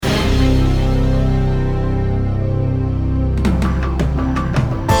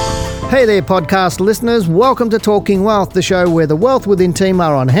Hey there, podcast listeners. Welcome to Talking Wealth, the show where the Wealth Within team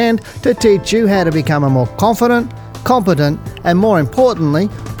are on hand to teach you how to become a more confident, competent, and more importantly,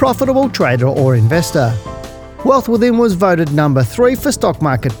 profitable trader or investor. Wealth Within was voted number 3 for Stock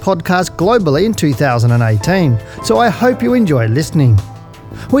Market Podcast globally in 2018, so I hope you enjoy listening.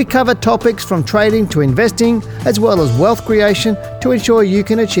 We cover topics from trading to investing, as well as wealth creation to ensure you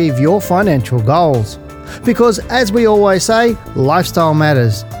can achieve your financial goals. Because as we always say, lifestyle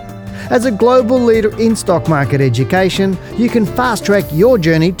matters. As a global leader in stock market education, you can fast-track your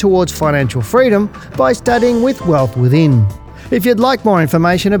journey towards financial freedom by studying with Wealth Within. If you'd like more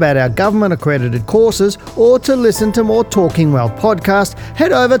information about our government-accredited courses or to listen to more Talking Wealth podcasts,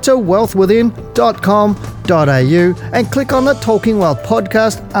 head over to wealthwithin.com.au and click on the Talking Wealth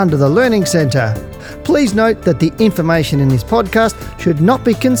podcast under the Learning Centre. Please note that the information in this podcast should not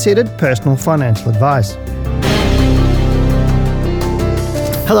be considered personal financial advice.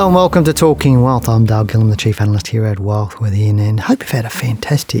 Hello and welcome to Talking Wealth. I'm Dale Gillum, the Chief Analyst here at Wealth Within, and hope you've had a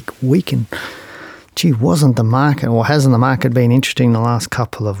fantastic week. And hasn't the market been interesting the last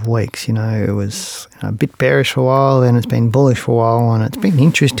couple of weeks? It was a bit bearish for a while, then it's been bullish for a while, and it's been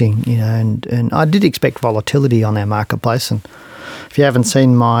interesting, and I did expect volatility on our marketplace. And if you haven't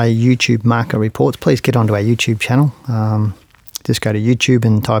seen my YouTube market reports, please get onto our YouTube channel. Just go to YouTube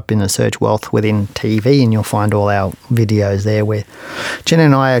and type in the search Wealth Within TV and you'll find all our videos there where Jen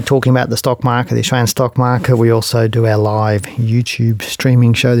and I are talking about the stock market, the Australian stock market. We also do our live YouTube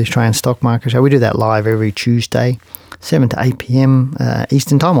streaming show, the Australian stock market show. We do that live every Tuesday, 7 to 8 p.m.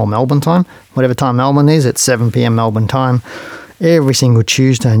 Eastern time or Melbourne time. Whatever time Melbourne is, it's 7 p.m. Melbourne time every single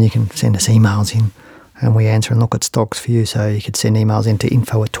Tuesday, and you can send us emails in. And we answer and look at stocks for you. So you could send emails into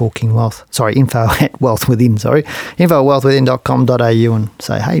info at wealthwithin.com.au and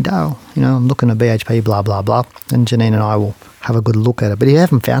say, hey, Dale, I'm looking at BHP, blah, blah, blah. And Janine and I will have a good look at it. But if you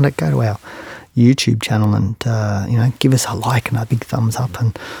haven't found it, go to our YouTube channel and, give us a like and a big thumbs up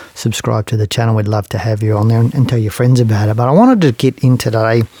and subscribe to the channel. We'd love to have you on there and tell your friends about it. But I wanted to get in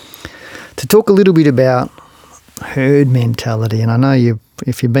today to talk a little bit about herd mentality. And I know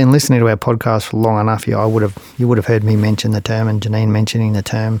if you've been listening to our podcast for long enough, you would have heard me mention the term and Janine mentioning the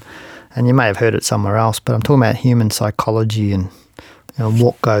term, and you may have heard it somewhere else. But I'm talking about human psychology and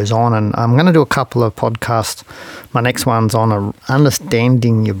what goes on. And I'm going to do a couple of podcasts. My next one's on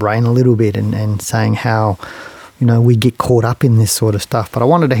understanding your brain a little bit and saying how we get caught up in this sort of stuff. But I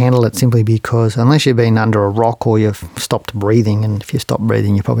wanted to handle it simply because unless you've been under a rock or you've stopped breathing, and if you stop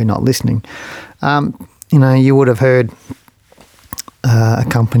breathing, you're probably not listening. You would have heard a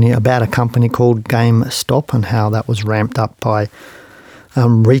company called Gamestop and how that was ramped up by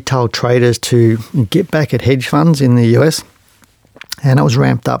retail traders to get back at hedge funds in the US. And it was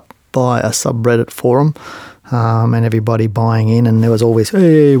ramped up by a subreddit forum and everybody buying in. And there was always,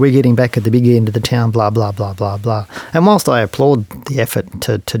 hey, we're getting back at the big end of the town, blah, blah, blah, blah, blah. And whilst I applaud the effort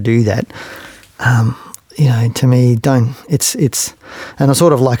to do that, to me, it's and it's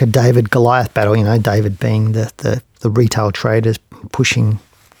sort of like a David-Goliath battle, David being the retail traders pushing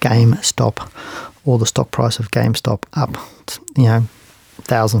GameStop or the stock price of GameStop up,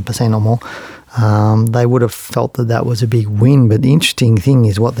 1,000% or more. They would have felt that was a big win. But the interesting thing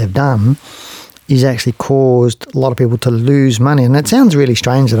is what they've done is actually caused a lot of people to lose money. And it sounds really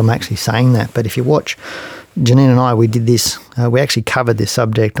strange that I'm actually saying that, but if you watch Janine and I, we did this. We actually covered this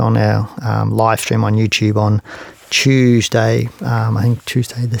subject on our live stream on YouTube on Tuesday,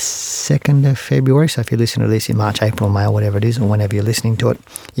 Tuesday the 2nd of February. So if you listen to this in March, April, May, or whatever it is, or whenever you're listening to it,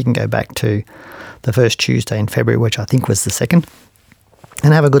 you can go back to the first Tuesday in February, which I think was the 2nd,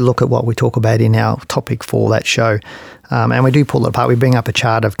 and have a good look at what we talk about in our topic for that show. And we do pull it apart. We bring up a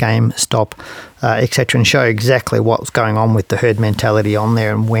chart of GameStop, etc., and show exactly what's going on with the herd mentality on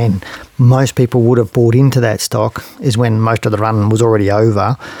there. And when most people would have bought into that stock is when most of the run was already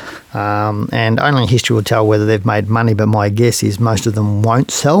over. And only history will tell whether they've made money, but my guess is most of them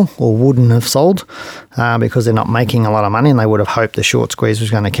won't sell or wouldn't have sold because they're not making a lot of money, and they would have hoped the short squeeze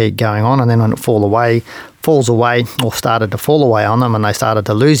was going to keep going on. And then when it falls away or started to fall away on them and they started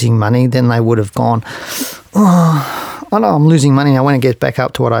to losing money, then they would have gone, I know I'm losing money. Now when it gets back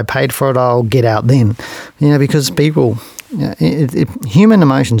up to what I paid for it, I'll get out then. Because people, human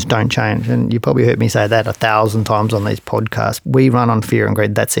emotions don't change. And you probably heard me say that 1,000 times on these podcasts. We run on fear and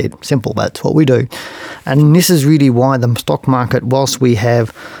greed. That's it. Simple. That's what we do. And this is really why the stock market, whilst we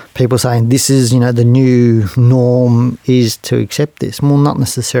have people saying this is, the new norm is to accept this. Well, not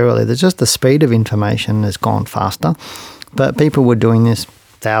necessarily. There's just the speed of information has gone faster. But people were doing this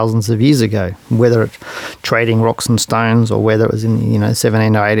thousands of years ago, whether it's trading rocks and stones or whether it was in,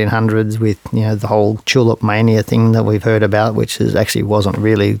 17 or 1800s with, the whole tulip mania thing that we've heard about, which actually wasn't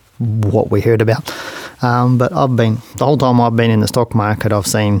really what we heard about. But the whole time I've been in the stock market, I've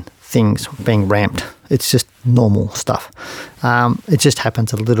seen things being ramped. It's just normal stuff. It just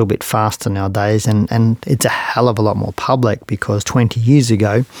happens a little bit faster nowadays, and it's a hell of a lot more public, because 20 years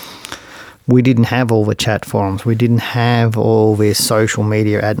ago, we didn't have all the chat forums. We didn't have all this social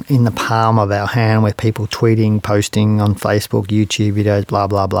media in the palm of our hand with people tweeting, posting on Facebook, YouTube videos, blah,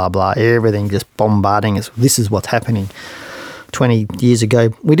 blah, blah, blah. Everything just bombarding us. This is what's happening. 20 years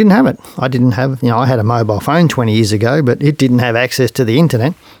ago, we didn't have it. I didn't have, I had a mobile phone 20 years ago, but it didn't have access to the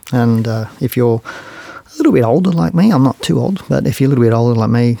internet. And if you're a little bit older like me, I'm not too old, but if you're a little bit older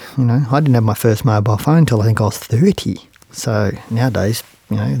like me, I didn't have my first mobile phone until I think I was 30. So nowadays,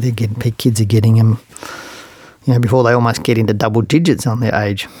 kids are getting them, before they almost get into double digits on their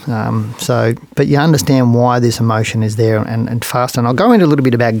age. But you understand why this emotion is there and fast. And I'll go into a little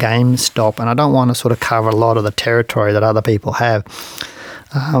bit about Gamestop, and I don't want to sort of cover a lot of the territory that other people have.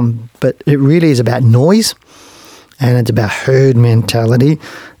 But it really is about noise, and it's about herd mentality.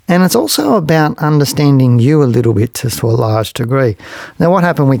 And it's also about understanding you a little bit to a large degree. Now, what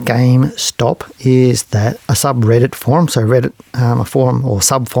happened with GameStop is that a subreddit forum, so Reddit, a forum or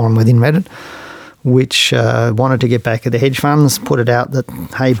sub-forum within Reddit, which wanted to get back at the hedge funds, put it out that,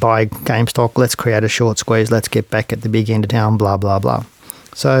 hey, buy GameStop, let's create a short squeeze, let's get back at the big end of town, blah, blah, blah.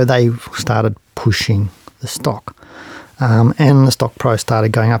 So they started pushing the stock. And the stock price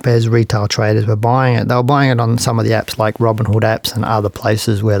started going up as retail traders were buying it. They were buying it on some of the apps like Robinhood apps and other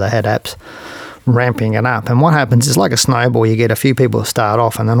places where they had apps ramping it up. And what happens is like a snowball, you get a few people start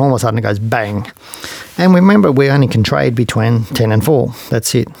off and then all of a sudden it goes bang. And remember, we only can trade between 10 and 4.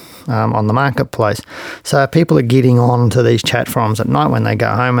 That's it on the marketplace. So people are getting on to these chat forums at night when they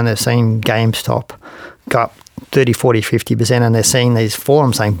go home and they're seeing GameStop go up 30, 40, 50%, and they're seeing these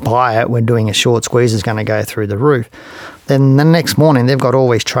forums saying, buy it, we're doing a short squeeze, is going to go through the roof. Then the next morning, they've got all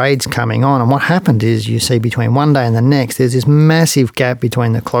these trades coming on, and what happened is you see between one day and the next, there's this massive gap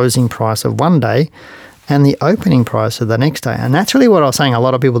between the closing price of one day and the opening price of the next day. And that's really what I was saying. A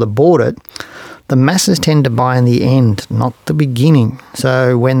lot of people that bought it, the masses tend to buy in the end, not the beginning.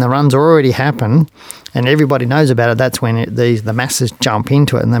 So when the runs already happen and everybody knows about it, that's when the masses jump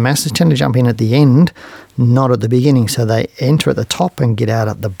into it. And the masses tend to jump in at the end, not at the beginning. So they enter at the top and get out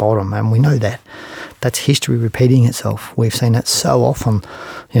at the bottom. And we know that. That's history repeating itself. We've seen it so often.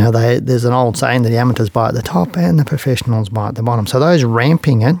 There's an old saying that the amateurs buy at the top and the professionals buy at the bottom. So those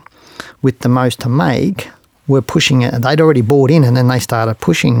ramping it with the most to make were pushing it, and they'd already bought in, and then they started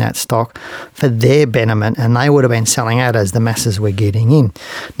pushing that stock for their betterment, and they would have been selling out as the masses were getting in.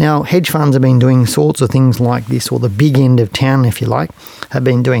 Now, hedge funds have been doing sorts of things like this, or the big end of town, if you like, have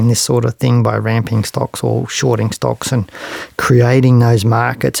been doing this sort of thing by ramping stocks or shorting stocks and creating those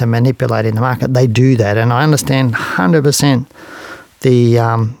markets and manipulating the market. They do that, and I understand 100%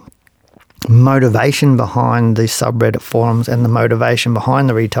 the motivation behind the subreddit forums and the motivation behind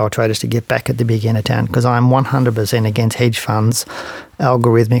the retail traders to get back at the big end of town, because I'm 100% against hedge funds,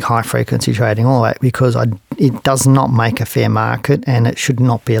 algorithmic high frequency trading, all that, because it does not make a fair market and it should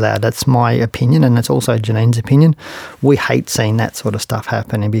not be allowed. That's my opinion, and it's also Janine's opinion. We hate seeing that sort of stuff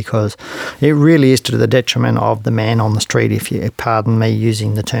happening because it really is to the detriment of the man on the street. If you pardon me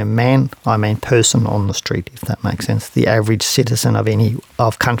using the term man, I mean person on the street, if that makes sense, the average citizen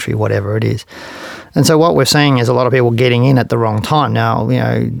of country, whatever it is. And so what we're seeing is a lot of people getting in at the wrong time. Now,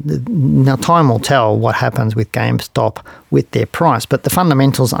 now time will tell what happens with GameStop with their price, but the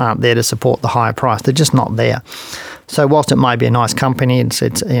fundamentals aren't there to support the higher price. They're just not there. So whilst it might be a nice company, and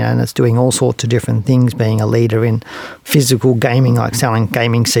it's doing all sorts of different things, being a leader in physical gaming, like selling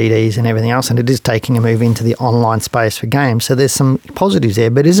gaming CDs and everything else, and it is taking a move into the online space for games. So there's some positives there,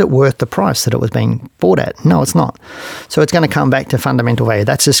 but is it worth the price that it was being bought at? No, it's not. So it's going to come back to fundamental value.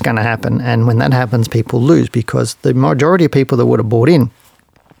 That's just going to happen. And when that happens, people lose, because the majority of people that would have bought in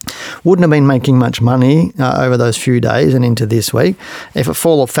wouldn't have been making much money over those few days and into this week. If it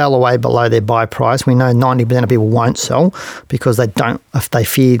fell away below their buy price, we know 90% of people won't sell because they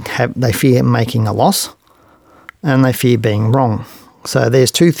fear making a loss, and they fear being wrong. So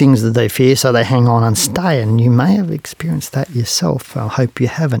there's two things that they fear, so they hang on and stay, and you may have experienced that yourself. I hope you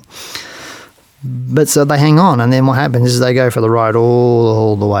haven't. But so they hang on, and then what happens is they go for the ride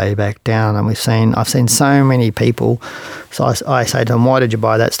all the way back down. And I've seen so many people. So I say to them, "Why did you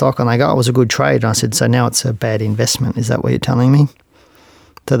buy that stock?" And they go, "Oh, it was a good trade." And I said, "So now it's a bad investment. Is that what you're telling me?"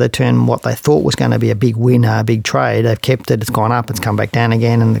 So they turn what they thought was going to be a big winner, a big trade, they've kept it, it's gone up, it's come back down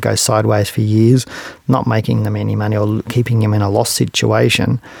again, and it goes sideways for years, not making them any money or keeping them in a loss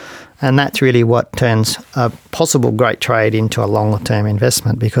situation. And that's really what turns a possible great trade into a longer-term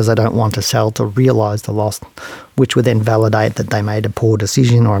investment, because they don't want to sell to realise the loss, which would then validate that they made a poor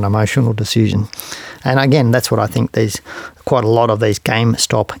decision or an emotional decision. And again, that's what I think quite a lot of these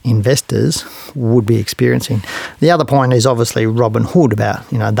GameStop investors would be experiencing. The other point is obviously Robinhood, about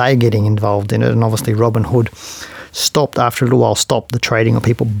they getting involved in it, and obviously Robinhood stopped after a little while, stopped the trading of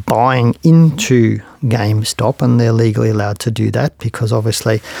people buying into GameStop, and they're legally allowed to do that, because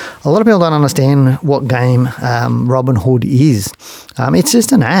obviously a lot of people don't understand what Robinhood is. It's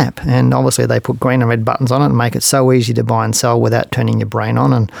just an app, and obviously they put green and red buttons on it and make it so easy to buy and sell without turning your brain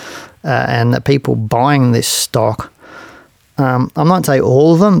on, and the people buying this stock, I'm not saying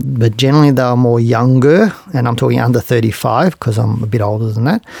all of them, but generally they are more younger, and I'm talking under 35 because I'm a bit older than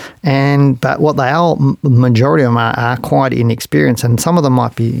that. But what they are, the majority of them are quite inexperienced, and some of them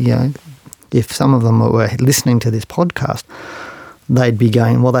might be, if some of them were listening to this podcast, they'd be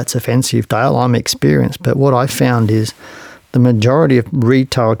going, well, that's offensive, Dale, I'm experienced. But what I found is the majority of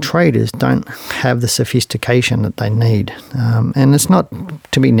retail traders don't have the sophistication that they need. And it's not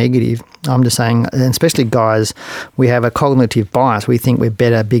to be negative. I'm just saying, and especially guys, we have a cognitive bias. We think we're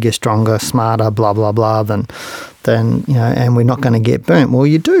better, bigger, stronger, smarter, blah, blah, blah, than and we're not going to get burnt. Well,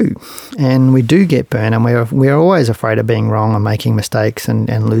 you do. And we do get burnt, and we're always afraid of being wrong and making mistakes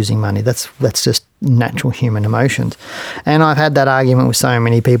and losing money. That's just natural human emotions. And I've had that argument with so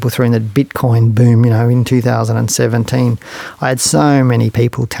many people through the Bitcoin boom, in 2017. I had so many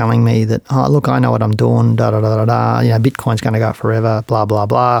people telling me that, oh, look, I know what I'm doing, Bitcoin's going to go up forever, blah, blah,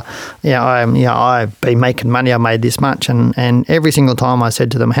 blah. I've been making money, I made this much. And every single time I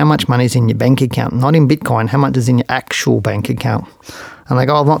said to them, how much money is in your bank account? Not in Bitcoin, how much is in your actual bank account? And they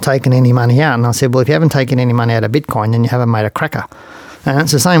go, I've not taken any money out. And I said, well, if you haven't taken any money out of Bitcoin, then you haven't made a cracker. And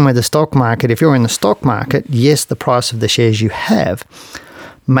it's the same with the stock market. If you're in the stock market, yes, the price of the shares you have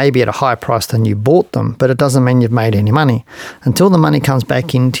may be at a higher price than you bought them, but it doesn't mean you've made any money. Until the money comes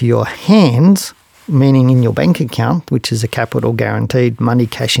back into your hands, meaning in your bank account, which is a capital guaranteed money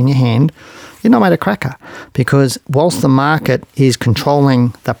cash in your hand, you're not made a cracker. Because whilst the market is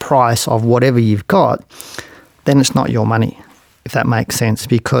controlling the price of whatever you've got, then it's not your money, if that makes sense.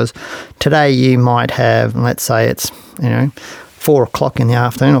 Because today you might have, let's say it's, 4 o'clock in the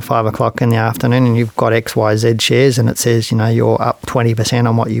afternoon or 5 o'clock in the afternoon, and you've got XYZ shares and it says, you're up 20%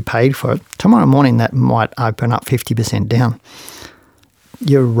 on what you paid for it. Tomorrow morning that might open up 50% down.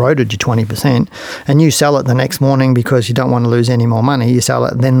 You eroded your 20% and you sell it the next morning because you don't want to lose any more money. You sell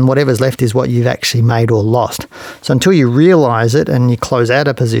it, then whatever's left is what you've actually made or lost. So until you realize it and you close out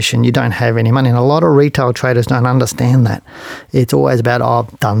a position, you don't have any money. And a lot of retail traders don't understand that. It's always about, oh,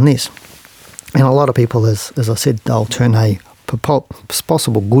 I've done this. And a lot of people, as I said, they'll turn a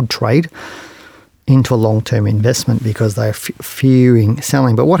possible good trade into a long-term investment because they're fearing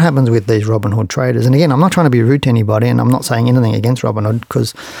selling. But what happens with these Robinhood traders? And again, I'm not trying to be rude to anybody, and I'm not saying anything against Robinhood,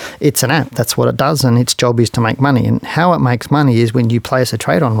 because it's an app. That's what it does, and its job is to make money. And how it makes money is when you place a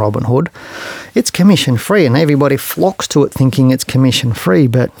trade on Robinhood, it's commission-free, and everybody flocks to it thinking it's commission-free.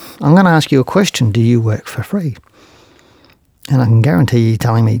 But I'm going to ask you a question. Do you work for free? And I can guarantee you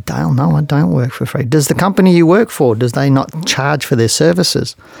telling me, Dale, no, I don't work for free. Does the company you work for, does they not charge for their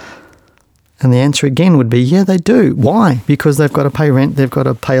services? And the answer again would be, yeah, they do. Why? Because they've got to pay rent, they've got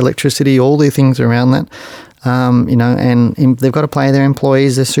to pay electricity, all the things around that, and they've got to pay their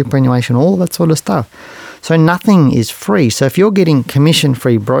employees, their superannuation, all that sort of stuff. So nothing is free. So if you're getting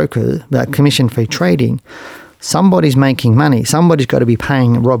commission-free commission-free trading, somebody's making money. Somebody's got to be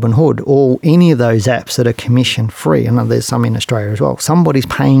paying Robinhood or any of those apps that are commission-free. I know there's some in Australia as well. Somebody's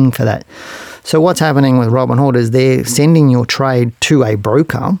paying for that. So what's happening with Robinhood is they're sending your trade to a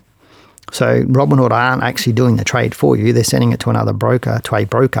broker. So Robinhood aren't actually doing the trade for you. They're sending it to a broker,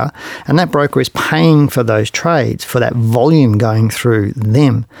 and that broker is paying for those trades, for that volume going through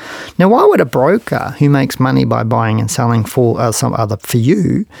them. Now, why would a broker who makes money by buying and selling for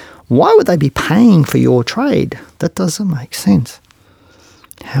you, why would they be paying for your trade? That doesn't make sense.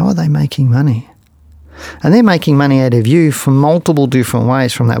 How are they making money? And they're making money out of you from multiple different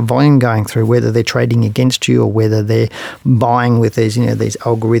ways, from that volume going through, whether they're trading against you or whether they're buying with these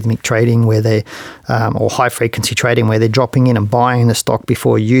algorithmic trading where they or high frequency trading where they're dropping in and buying the stock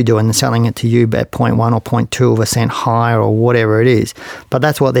before you do and then selling it to you at 0.1 or 0.2 of a cent higher or whatever it is. But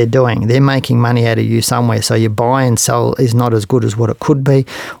that's what they're doing. They're making money out of you somewhere. So your buy and sell is not as good as what it could be,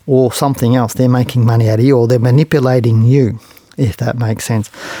 or something else. They're making money out of you, or they're manipulating you. if that makes sense.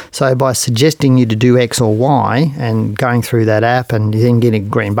 So by suggesting you to do X or Y and going through that app and then getting a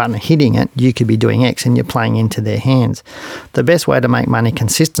green button and hitting it, you could be doing X and you're playing into their hands. The best way to make money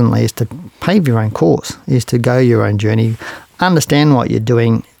consistently is to pave your own course, is to go your own journey, understand what you're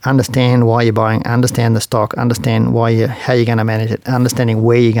doing, understand why you're buying, understand the stock, understand how you're going to manage it, understanding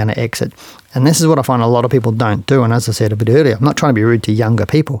where you're going to exit. And this is what I find a lot of people don't do. And as I said a bit earlier, I'm not trying to be rude to younger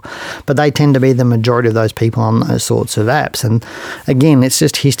people, but they tend to be the majority of those people on those sorts of apps. And again, it's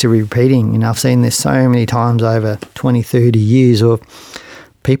just history repeating. I've seen this so many times over 20, 30 years of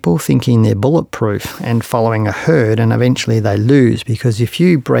people thinking they're bulletproof and following a herd, and eventually they lose, because if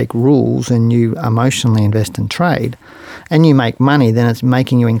you break rules and you emotionally invest and trade and you make money, then it's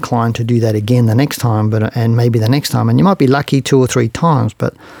making you inclined to do that again the next time, and maybe the next time. And you might be lucky 2 or 3 times,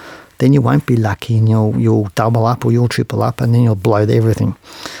 but then you won't be lucky and you'll double up or you'll triple up, and then you'll blow everything.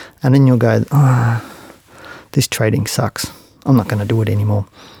 And then you'll go, this trading sucks. I'm not going to do it anymore.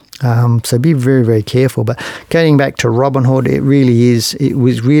 So be very, very careful. But getting back to Robinhood,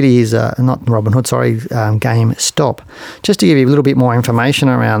 Gamestop. Just to give you a little bit more information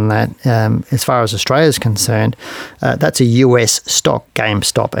around that, as far as Australia is concerned, that's a US stock,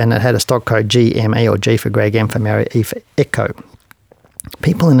 Gamestop, and it had a stock code GME, or G for Greg, M for Mary, E for Echo.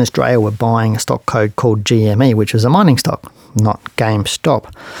 People in Australia were buying a stock code called GME, which was a mining stock, not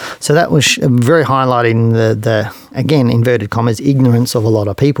GameStop. So that was very highlighting the again, inverted commas, ignorance of a lot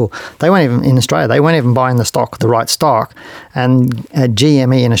of people. They weren't even, in Australia, they weren't even buying the right stock. And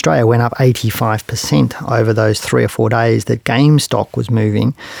GME in Australia went up 85% over those 3 or 4 days that GameStop was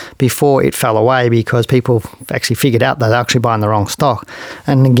moving before it fell away, because people actually figured out that they're actually buying the wrong stock.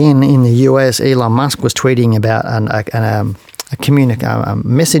 And again, in the US, Elon Musk was tweeting about a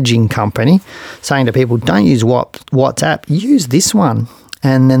messaging company saying to people, don't use WhatsApp, use this one.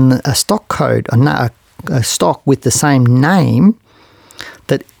 And then a stock code, a stock with the same name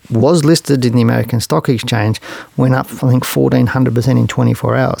that was listed in the American Stock Exchange went up, I think, 1,400% in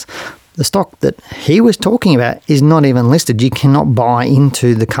 24 hours. The stock that he was talking about is not even listed. You cannot buy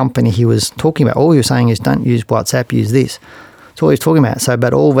into the company he was talking about. All he was saying is, don't use WhatsApp, use this. That's all he was talking about. So,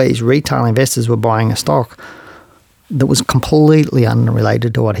 but all these retail investors were buying a stock that was completely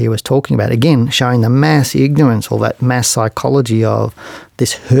unrelated to what he was talking about. Again, showing the mass ignorance, or that mass psychology of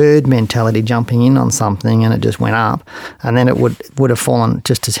this herd mentality, jumping in on something and it just went up, and then it would have fallen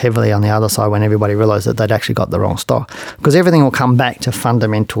just as heavily on the other side when everybody realised that they'd actually got the wrong stock. Because everything will come back to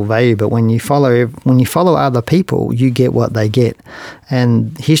fundamental value, but when you follow other people, you get what they get.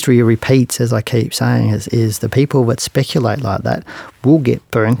 And history repeats, as I keep saying, is the people that speculate like that will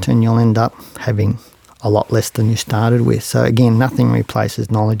get burnt, and you'll end up having a lot less than you started with. So again, nothing replaces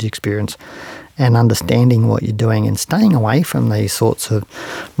knowledge, experience, and understanding what you're doing, and staying away from these sorts of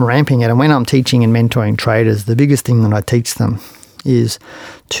ramping it. And when I'm teaching and mentoring traders, the biggest thing that I teach them is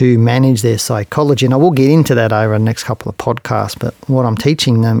to manage their psychology. And I will get into that over the next couple of podcasts, but what I'm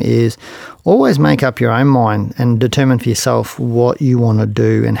teaching them is always make up your own mind and determine for yourself what you want to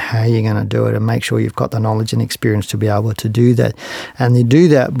do and how you're going to do it, and make sure you've got the knowledge and experience to be able to do that. And you do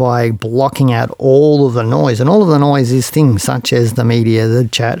that by blocking out all of the noise. And all of the noise is things such as the media, the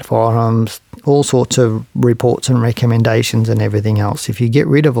chat forums, all sorts of reports and recommendations and everything else. If you get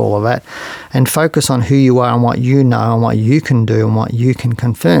rid of all of that and focus on who you are and what you know and what you can do and what you can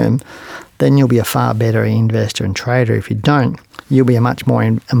confirm, then you'll be a far better investor and trader. If you don't, you'll be a much more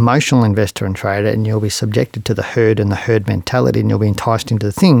emotional investor and trader, and you'll be subjected to the herd and the herd mentality, and you'll be enticed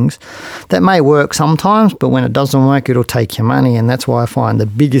into things that may work sometimes, but when it doesn't work, it'll take your money. And that's why I find the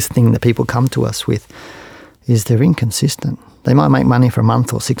biggest thing that people come to us with is they're inconsistent. They might make money for a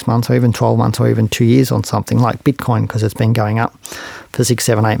month or 6 months or even 12 months or even 2 years on something like Bitcoin, because it's been going up for 6,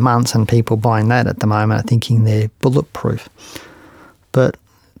 7, 8 months, and people buying that at the moment are thinking they're bulletproof. But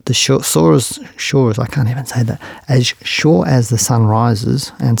as sure as the sun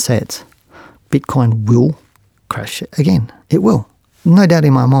rises and sets, Bitcoin will crash again. It will. No doubt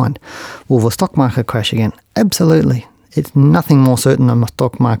in my mind. Will the stock market crash again? Absolutely. It's nothing more certain than the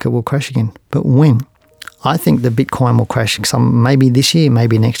stock market will crash again. But when? I think the Bitcoin will crash maybe this year,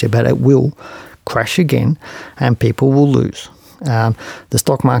 maybe next year, but it will crash again and people will lose. The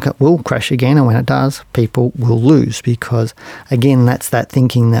stock market will crash again, and when it does, people will lose, because, again, that's that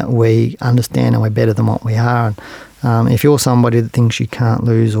thinking that we understand and we're better than what we are. And if you're somebody that thinks you can't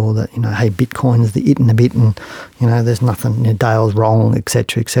lose, or that, hey, Bitcoin is the it and a bit, and, there's nothing, Dale's wrong,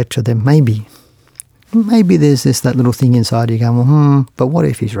 etc., then maybe there's that little thing inside you going, but what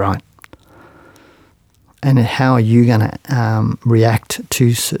if he's right? and how are you going to react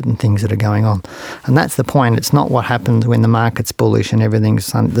to certain things that are going on. And that's the point. It's not what happens when the market's bullish and everything's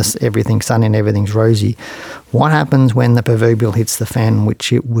sunny and everything's rosy. What happens when the proverbial hits the fan,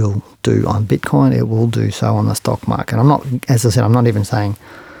 which it will do on Bitcoin, it will do so on the stock market. I'm not even saying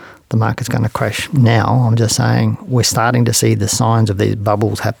the market's going to crash now. I'm just saying we're starting to see the signs of these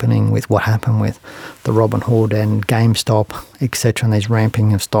bubbles happening with what happened with the Robinhood and Gamestop, etc., and these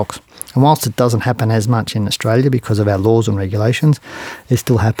ramping of stocks. And whilst it doesn't happen as much in Australia because of our laws and regulations, it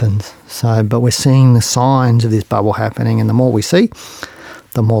still happens. But we're seeing the signs of this bubble happening, and the more we see,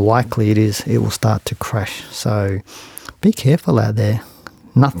 the more likely it will start to crash. So be careful out there.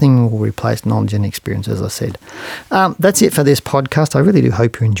 Nothing will replace knowledge and experience, as I said. That's it for this podcast. I really do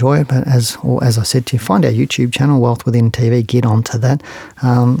hope you enjoy it. But as I said to you, find our YouTube channel, Wealth Within TV. Get onto that.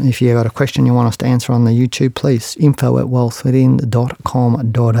 If you've got a question you want us to answer on the YouTube, please,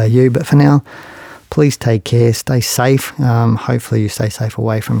 info@wealthwithin.com.au. But for now, please take care. Stay safe. Hopefully you stay safe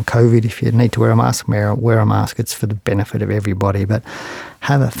away from COVID. If you need to wear a mask, wear a mask. It's for the benefit of everybody. But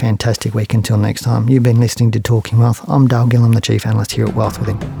have a fantastic week until next time. You've been listening to Talking Wealth. I'm Dale Gillham, the Chief Analyst here at Wealth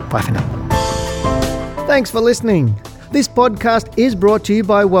Within. Bye for now. Thanks for listening. This podcast is brought to you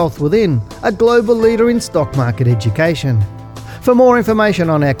by Wealth Within, a global leader in stock market education. For more information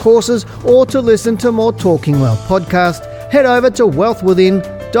on our courses or to listen to more Talking Wealth podcasts, head over to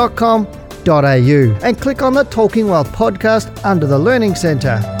wealthwithin.com.au and click on the Talking Wealth podcast under the Learning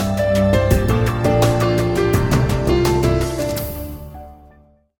Centre.